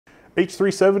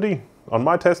H370 on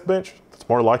my test bench, it's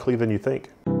more likely than you think.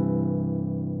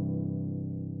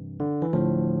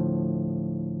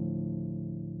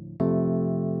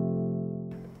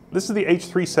 This is the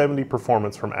H370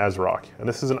 performance from ASRock, and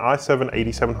this is an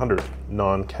i7-8700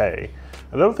 non-K.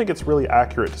 And I don't think it's really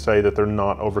accurate to say that they're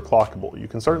not overclockable. You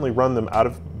can certainly run them out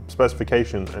of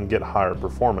specification and get higher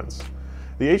performance.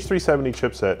 The H370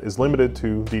 chipset is limited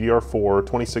to DDR4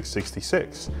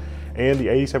 2666, and the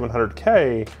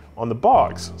 8700K on the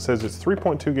box says it's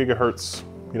 3.2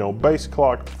 gigahertz, base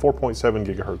clock, 4.7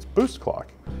 gigahertz boost clock.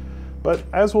 But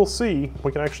as we'll see,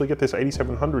 we can actually get this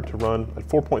 8700 to run at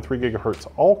 4.3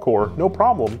 gigahertz all-core, no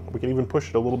problem. We can even push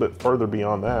it a little bit further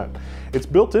beyond that. It's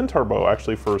built-in turbo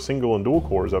actually for single and dual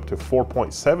cores up to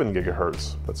 4.7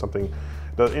 gigahertz. That's something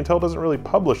that Intel doesn't really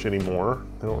publish anymore.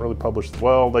 They don't really publish,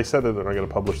 well, they said that they're not going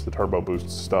to publish the turbo boost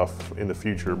stuff in the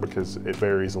future because it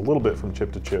varies a little bit from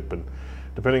chip to chip and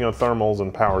depending on thermals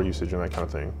and power usage and that kind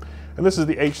of thing. And this is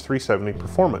the H370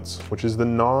 Performance, which is the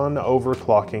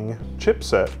non-overclocking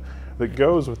chipset that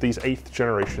goes with these 8th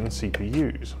generation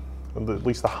CPUs, at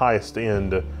least the highest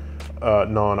end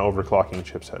non-overclocking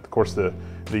chipset. Of course, the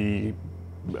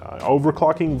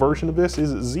overclocking version of this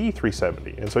is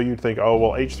Z370. And so you'd think, oh,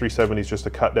 well, H370 is just a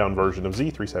cut down version of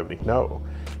Z370. No,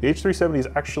 the H370 is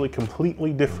actually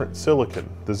completely different silicon.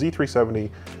 The Z370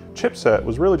 chipset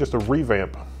was really just a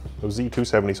revamp of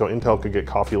Z270 so Intel could get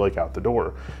Coffee Lake out the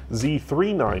door.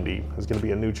 Z390 is going to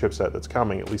be a new chipset that's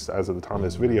coming, at least as of the time of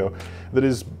this video, that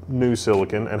is new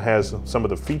silicon and has some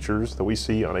of the features that we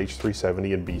see on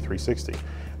H370 and B360.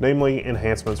 Namely,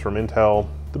 enhancements from Intel,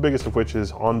 the biggest of which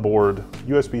is onboard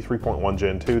USB 3.1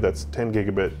 Gen 2, that's 10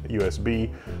 gigabit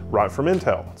USB, right from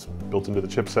Intel. It's built into the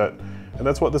chipset, and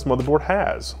that's what this motherboard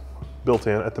has built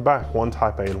in at the back, one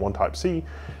Type A and one Type C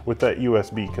with that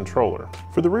USB controller.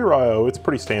 For the rear I/O, it's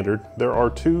pretty standard. There are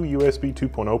two USB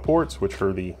 2.0 ports, which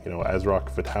are the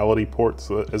ASRock Fatal1ty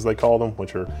ports, as they call them,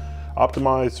 which are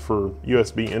optimized for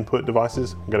USB input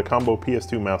devices. We've got a combo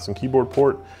PS2 mouse and keyboard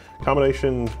port,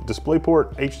 combination display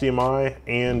port, HDMI,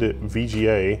 and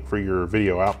VGA for your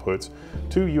video outputs,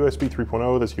 two USB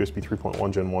 3.0, that's USB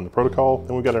 3.1 Gen 1, the protocol.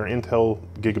 Then we've got our Intel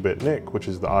Gigabit NIC, which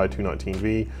is the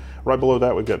i219V. Right below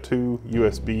that, we've got two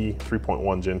USB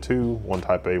 3.1 Gen 2, one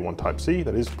Type A, one Type C,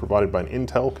 that is provided by an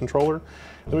Intel controller.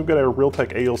 Then we've got our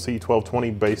Realtek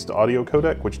ALC1220 based audio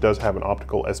codec, which does have an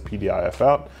optical SPDIF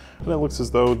out, and it looks as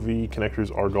though the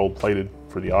connectors are gold plated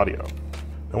for the audio.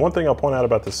 Now, one thing I'll point out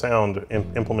about the sound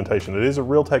implementation, it is a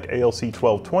Realtek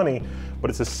ALC1220, but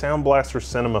it's a Sound Blaster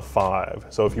Cinema 5.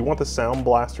 So if you want the Sound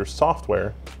Blaster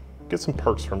software, get some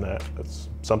perks from that. That's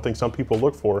something some people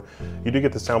look for. You do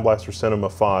get the Sound Blaster Cinema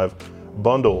 5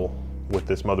 bundle with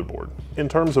this motherboard. In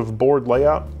terms of board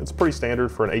layout, it's pretty standard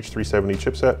for an H370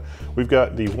 chipset. We've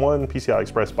got the one PCI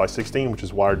Express by 16, which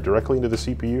is wired directly into the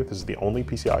CPU. This is the only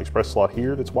PCI Express slot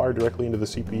here that's wired directly into the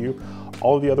CPU.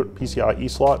 All of the other PCIe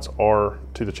slots are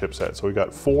to the chipset. So we've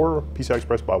got 4 PCI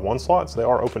Express by 1 slots. They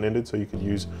are open-ended, so you could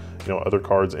use other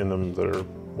cards in them that are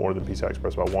more than PCI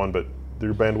Express by 1, but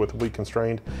their bandwidth will be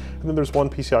constrained. And then there's one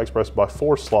PCI Express by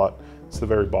 4 slot. It's the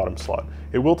very bottom slot.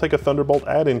 It will take a Thunderbolt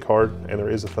add-in card, and there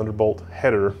is a Thunderbolt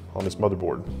header on this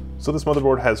motherboard. So this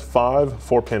motherboard has 5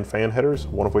 4-pin fan headers,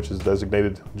 one of which is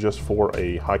designated just for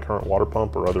a high current water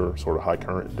pump or other sort of high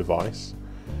current device.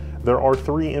 There are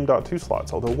 3 M.2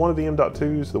 slots, although one of the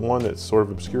M.2s, the one that's sort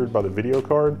of obscured by the video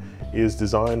card, is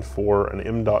designed for an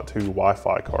M.2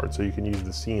 Wi-Fi card. So you can use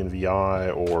the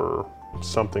CNVI or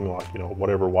something like,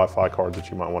 whatever Wi-Fi card that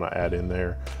you might want to add in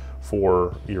there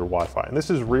for your Wi-Fi. And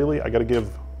this is really, I got to give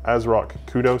ASRock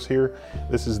kudos here.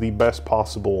 This is the best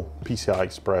possible PCI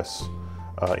Express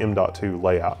M.2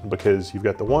 layout, because you've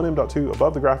got the one M.2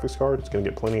 above the graphics card. It's going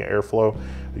to get plenty of airflow.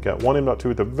 You've got one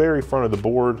M.2 at the very front of the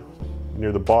board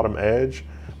near the bottom edge.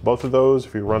 Both of those,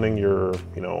 if you're running your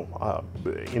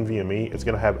NVMe, it's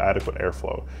going to have adequate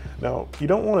airflow. Now, you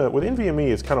don't want to, with NVMe,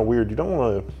 it's kind of weird. You don't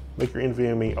want to make your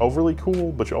NVMe overly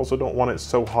cool, but you also don't want it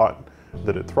so hot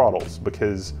that it throttles,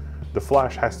 because the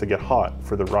flash has to get hot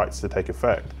for the writes to take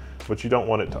effect, but you don't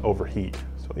want it to overheat.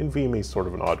 So NVMe is sort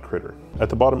of an odd critter. At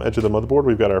the bottom edge of the motherboard,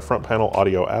 we've got our front panel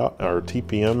audio out, our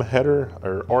TPM header,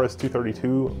 our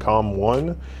RS-232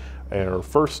 COM1, and our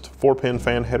first 4-pin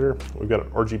fan header. We've got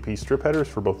RGB strip headers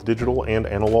for both digital and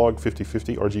analog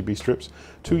 50/50 RGB strips,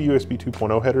 2 USB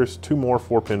 2.0 headers, 2 more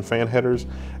 4-pin fan headers,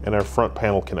 and our front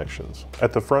panel connections.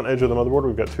 At the front edge of the motherboard,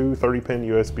 we've got 2 30-pin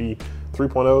USB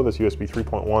 3.0, that's USB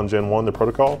 3.1 Gen 1, the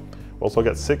protocol. We've also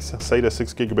got 6 SATA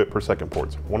 6 gigabit per second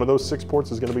ports. One of those 6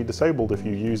 ports is going to be disabled if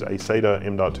you use a SATA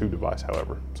M.2 device,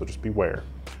 however, so just beware.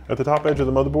 At the top edge of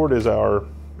the motherboard is our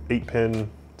 8-pin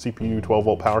CPU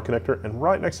 12-volt power connector, and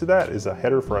right next to that is a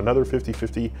header for another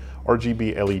 5050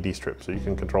 RGB LED strip, so you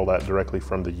can control that directly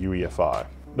from the UEFI.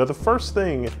 Now, the first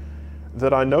thing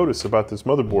that I notice about this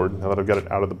motherboard, now that I've got it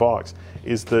out of the box,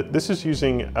 is that this is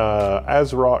using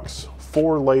ASRock's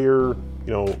 4-layer,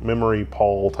 memory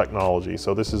PAL technology.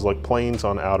 So this is like planes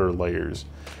on outer layers.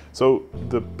 So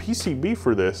the PCB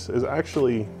for this is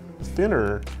actually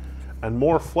thinner and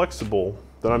more flexible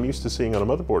than I'm used to seeing on a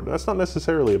motherboard. That's not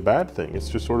necessarily a bad thing. It's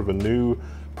just sort of a new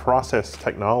process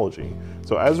technology.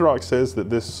 So ASRock says that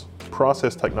this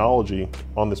process technology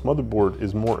on this motherboard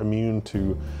is more immune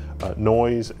to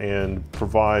noise and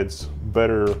provides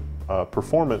better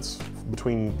performance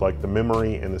between like the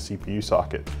memory and the CPU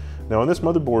socket. Now on this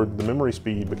motherboard, the memory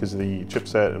speed, because of the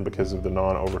chipset and because of the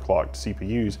non-overclocked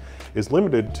CPUs, is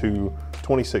limited to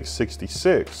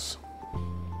 2666.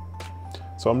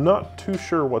 So I'm not too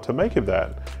sure what to make of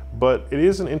that, but it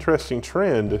is an interesting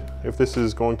trend if this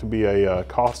is going to be a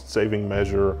cost-saving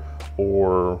measure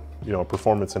or a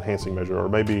performance-enhancing measure, or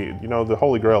maybe the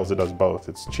holy grail is it does both.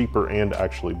 It's cheaper and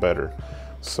actually better.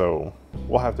 So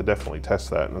we'll have to definitely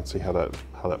test that and see how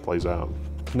that plays out.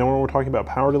 Now, when we're talking about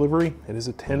power delivery, it is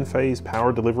a 10-phase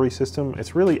power delivery system.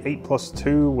 It's really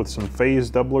 8+2 with some phase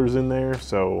doublers in there,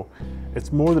 so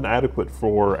it's more than adequate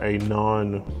for a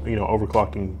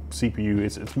overclocking CPU.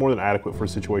 It's more than adequate for a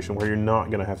situation where you're not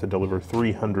going to have to deliver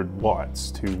 300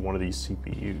 watts to one of these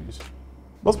CPUs.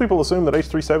 Most people assume that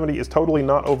H370 is totally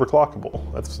not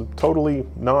overclockable. That's totally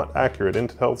not accurate.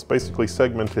 Intel's basically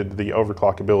segmented the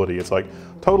overclockability. It's like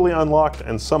totally unlocked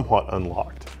and somewhat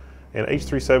unlocked. And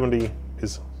H370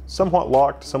 is somewhat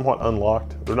locked, somewhat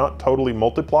unlocked. They're not totally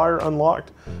multiplier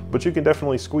unlocked, but you can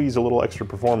definitely squeeze a little extra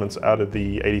performance out of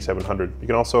the 8700. You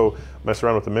can also mess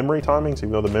around with the memory timings.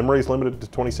 Even though the memory is limited to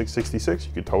 2666,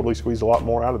 you could totally squeeze a lot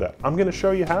more out of that. I'm gonna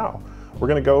show you how. We're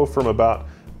gonna go from about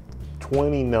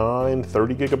 29,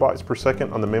 30 gigabytes per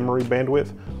second on the memory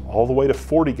bandwidth, all the way to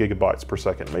 40 gigabytes per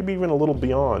second, maybe even a little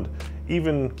beyond,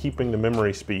 even keeping the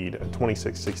memory speed at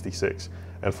 2666.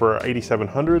 And for our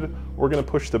 8700, we're gonna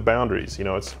push the boundaries.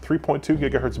 It's 3.2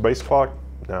 gigahertz base clock.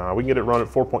 Nah, we can get it run at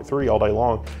 4.3 all day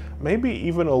long, maybe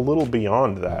even a little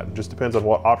beyond that. It just depends on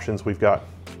what options we've got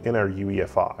in our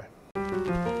UEFI.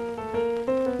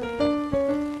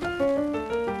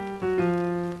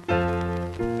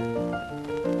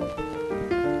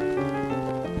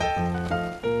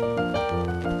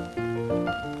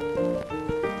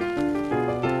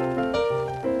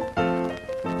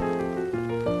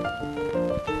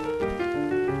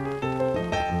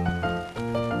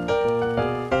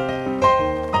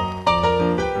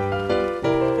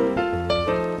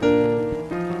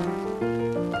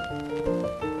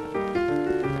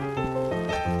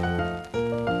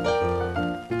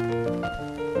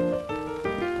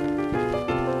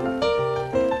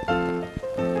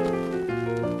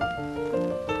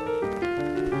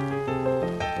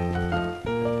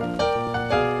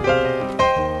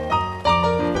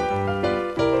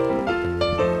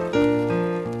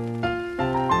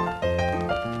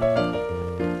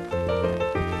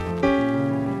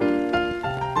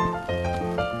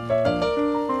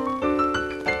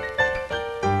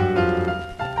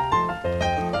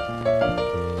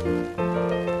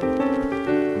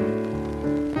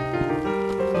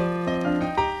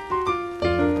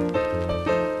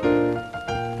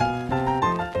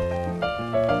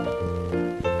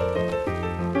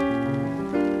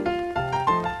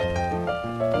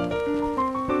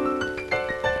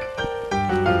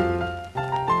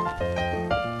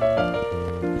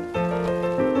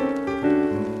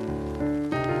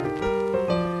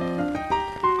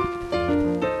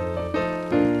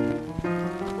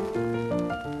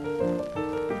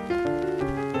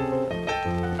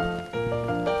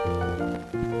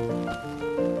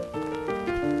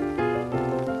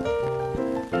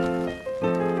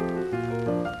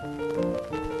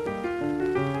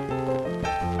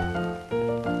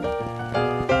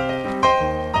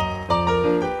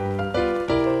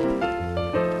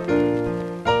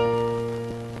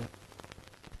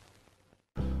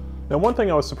 Now, one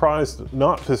thing I was surprised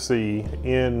not to see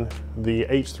in the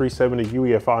H370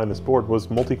 UEFI on this board was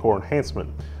multi-core enhancement.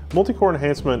 Multi-core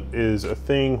enhancement is a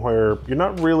thing where you're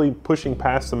not really pushing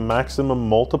past the maximum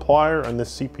multiplier on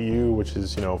this CPU, which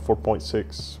is 4.6,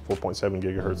 4.7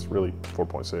 gigahertz, really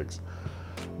 4.6.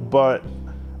 But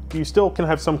you still can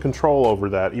have some control over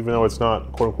that, even though it's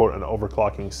not quote unquote an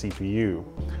overclocking CPU.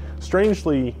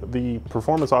 Strangely, the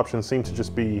performance options seem to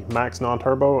just be max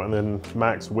non-turbo and then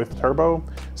max with turbo.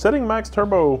 Setting max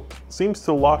turbo seems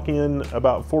to lock in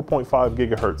about 4.5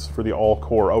 gigahertz for the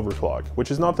all-core overclock,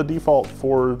 which is not the default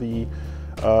for the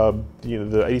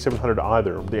the 8700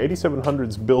 either. The 8700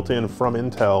 is built in from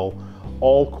Intel.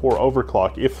 All-core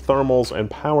overclock, if thermals and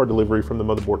power delivery from the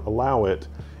motherboard allow it,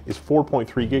 is 4.3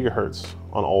 gigahertz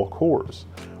on all cores.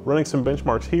 Running some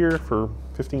benchmarks here for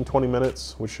 15-20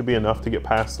 minutes, which should be enough to get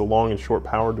past the long and short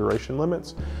power duration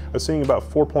limits. I was seeing about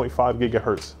 4.5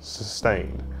 gigahertz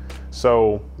sustained.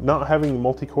 So not having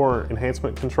multi-core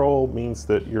enhancement control means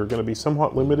that you're going to be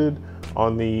somewhat limited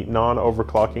on the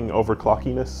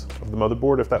overclockiness of the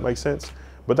motherboard, if that makes sense.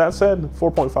 But that said,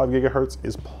 4.5 gigahertz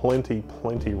is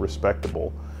plenty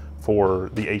respectable for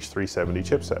the H370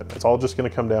 chipset. It's all just going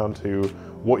to come down to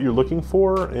what you're looking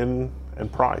for and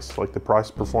price, like the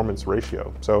price performance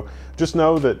ratio. So just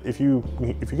know that if you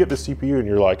get this CPU and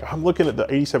you're like, I'm looking at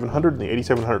the 8700 and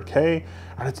the 8700K,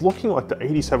 and it's looking like the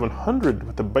 8700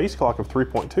 with the base clock of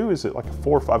 3.2 is at like a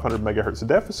 400 or 500 megahertz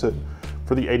deficit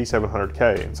for the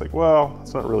 8700K. And it's like, well,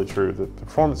 that's not really true. The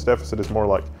performance deficit is more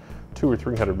like 200 or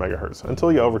 300 megahertz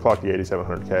until you overclock the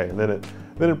 8700K, and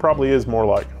then it probably is more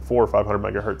like 400 or 500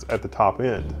 megahertz at the top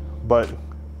end. But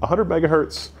 100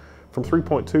 megahertz from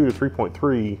 3.2 to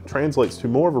 3.3 translates to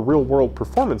more of a real-world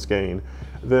performance gain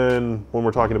than when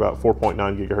we're talking about 4.9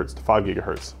 gigahertz to 5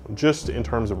 gigahertz, just in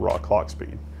terms of raw clock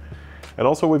speed. And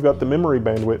also we've got the memory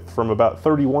bandwidth from about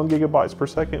 31 gigabytes per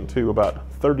second to about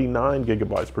 39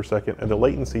 gigabytes per second, and the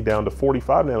latency down to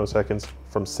 45 nanoseconds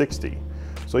from 60.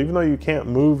 So even though you can't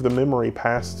move the memory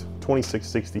past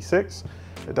 2666,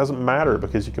 it doesn't matter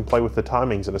because you can play with the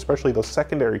timings, and especially those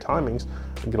secondary timings,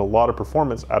 and get a lot of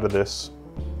performance out of this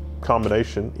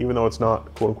combination, even though it's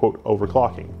not quote-unquote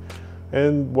overclocking.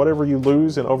 And whatever you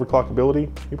lose in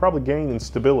overclockability, you probably gain in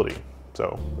stability.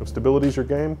 So if stability is your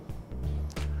game,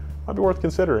 might be worth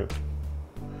considering.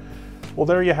 Well,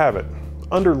 there you have it.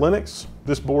 Under Linux,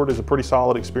 this board is a pretty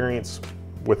solid experience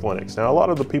with Linux. Now, a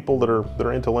lot of the people that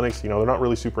are into Linux, they're not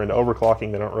really super into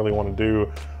overclocking. They don't really want to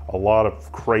do a lot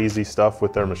of crazy stuff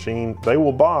with their machine. They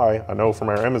will buy, I know from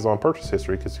our Amazon purchase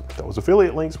history, because those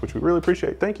affiliate links, which we really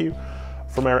appreciate, thank you,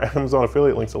 from our Amazon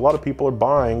affiliate links, a lot of people are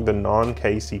buying the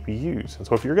non-K CPUs. And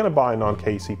so if you're going to buy a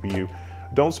non-K CPU,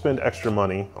 don't spend extra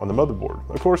money on the motherboard.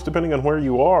 Of course, depending on where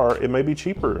you are, it may be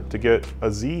cheaper to get a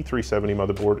Z370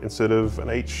 motherboard instead of an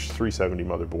H370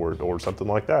 motherboard or something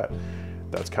like that.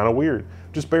 That's kind of weird.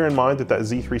 Just bear in mind that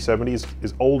Z370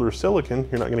 is older silicon.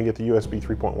 You're not going to get the USB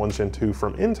 3.1 Gen 2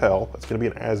 from Intel. That's going to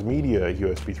be an ASMedia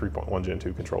USB 3.1 Gen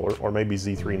 2 controller, or maybe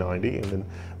Z390, and then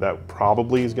that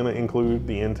probably is going to include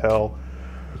the Intel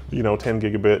 10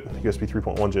 gigabit USB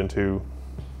 3.1 Gen 2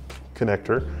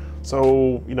 connector.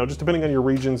 So, just depending on your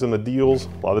regions and the deals,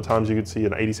 a lot of the times you could see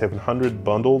an 8700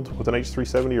 bundled with an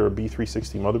H370 or a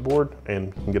B360 motherboard,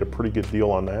 and you can get a pretty good deal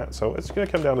on that. So it's going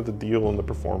to come down to the deal and the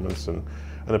performance and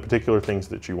the particular things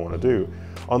that you want to do.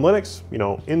 On Linux,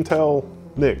 Intel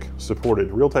NIC supported,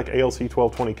 Realtek ALC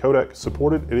 1220 codec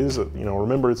supported. It is,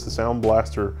 remember it's the Sound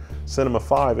Blaster Cinema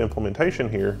 5 implementation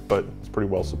here, but it's pretty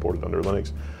well supported under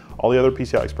Linux. All the other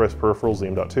PCI Express peripherals, the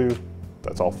M.2,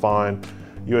 that's all fine.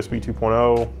 USB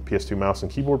 2.0, PS2 mouse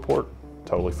and keyboard port,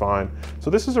 totally fine.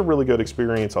 So this is a really good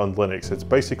experience on Linux. It's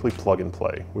basically plug and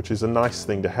play, which is a nice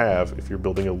thing to have if you're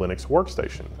building a Linux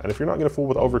workstation. And if you're not going to fool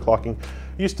with overclocking,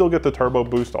 you still get the turbo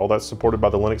boost. All that's supported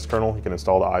by the Linux kernel. You can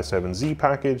install the i7Z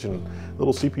package and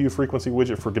little CPU frequency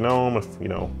widget for GNOME.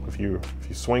 If you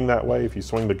swing that way, if you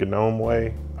swing the GNOME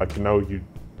way, I know you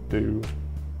do,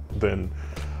 then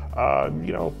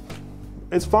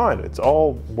it's fine. It's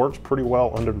all works pretty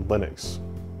well under Linux.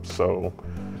 So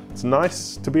it's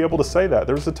nice to be able to say that.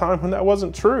 There was a time when that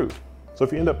wasn't true. So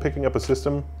if you end up picking up a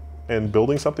system and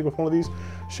building something with one of these,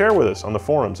 share with us on the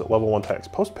forums at Level 1 Techs.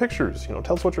 Post pictures,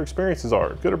 tell us what your experiences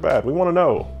are, good or bad. We want to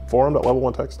know.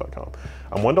 Forum.level1techs.com.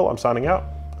 I'm Wendell, I'm signing out,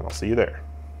 and I'll see you there.